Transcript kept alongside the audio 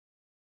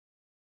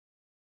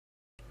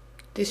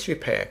This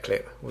repair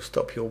clip will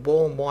stop your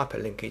worn wiper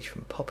linkage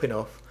from popping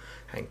off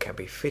and can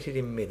be fitted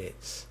in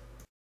minutes.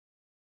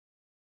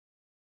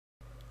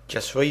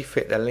 Just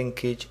refit the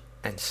linkage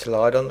and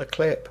slide on the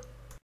clip.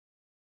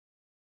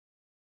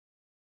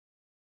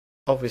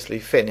 Obviously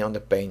fitting it on the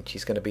bench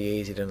is going to be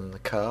easier than on the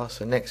car,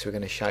 so next we're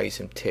going to show you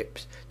some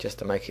tips just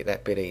to make it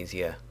that bit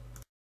easier.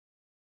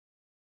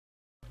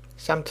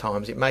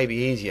 Sometimes it may be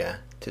easier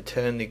to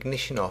turn the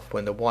ignition off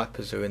when the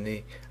wipers are in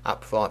the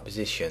upright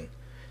position,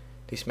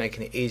 this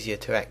making it easier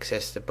to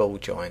access the ball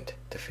joint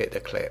to fit the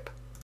clip.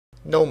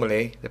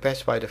 Normally the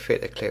best way to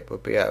fit the clip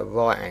would be at a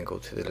right angle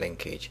to the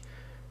linkage,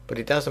 but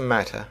it doesn't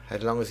matter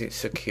as long as it's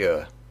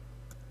secure.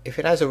 If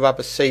it has a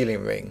rubber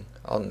sealing ring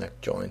on the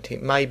joint,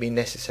 it may be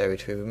necessary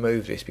to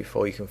remove this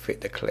before you can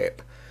fit the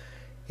clip.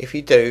 If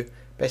you do,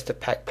 best to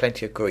pack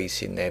plenty of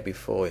grease in there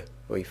before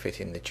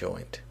refitting the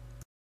joint.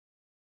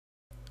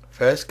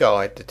 First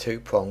guide the two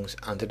prongs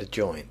under the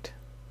joint.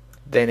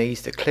 Then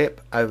ease the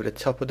clip over the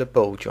top of the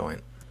ball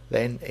joint.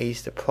 Then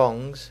ease the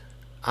prongs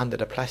under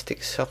the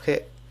plastic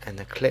socket and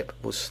the clip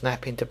will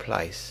snap into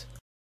place.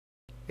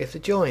 If the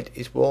joint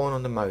is worn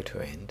on the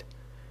motor end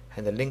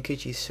and the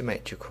linkage is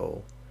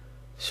symmetrical,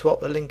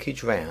 swap the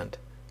linkage round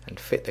and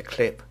fit the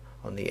clip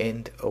on the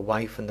end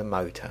away from the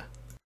motor.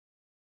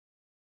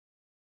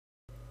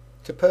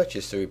 To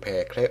purchase the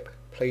repair clip,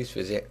 please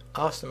visit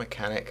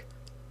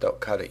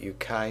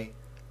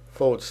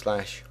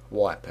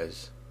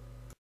askthemechanic.co.uk/wipers.